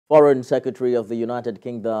Foreign Secretary of the United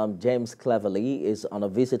Kingdom, James Cleverly, is on a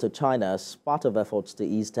visit to China as part of efforts to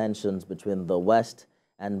ease tensions between the West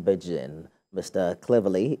and Beijing. Mr.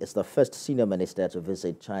 Cleverly is the first senior minister to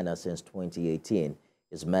visit China since 2018.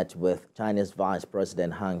 He's met with Chinese Vice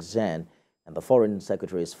President Zheng, and the Foreign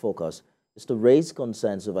Secretary's focus is to raise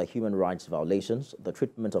concerns over human rights violations, the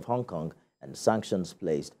treatment of Hong Kong, and sanctions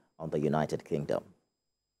placed on the United Kingdom.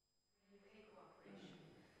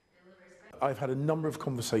 I've had a number of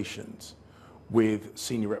conversations with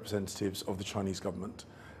senior representatives of the Chinese government,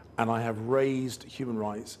 and I have raised human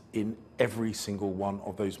rights in every single one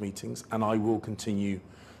of those meetings, and I will continue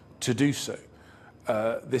to do so.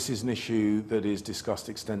 This is an issue that is discussed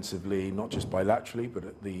extensively, not just bilaterally, but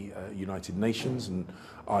at the United Nations, and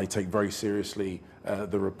I take very seriously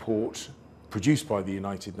the report produced by the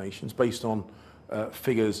United Nations based on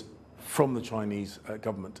figures from the Chinese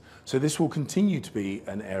government. So this will continue to be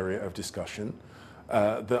an area of discussion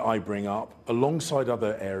that I bring up alongside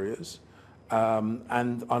other areas, and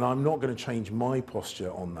I'm not going to change my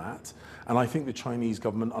posture on that. And I think the Chinese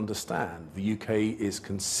government understand the UK is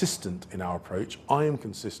consistent in our approach. I am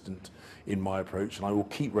consistent in my approach, and I will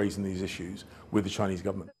keep raising these issues with the Chinese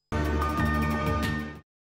government.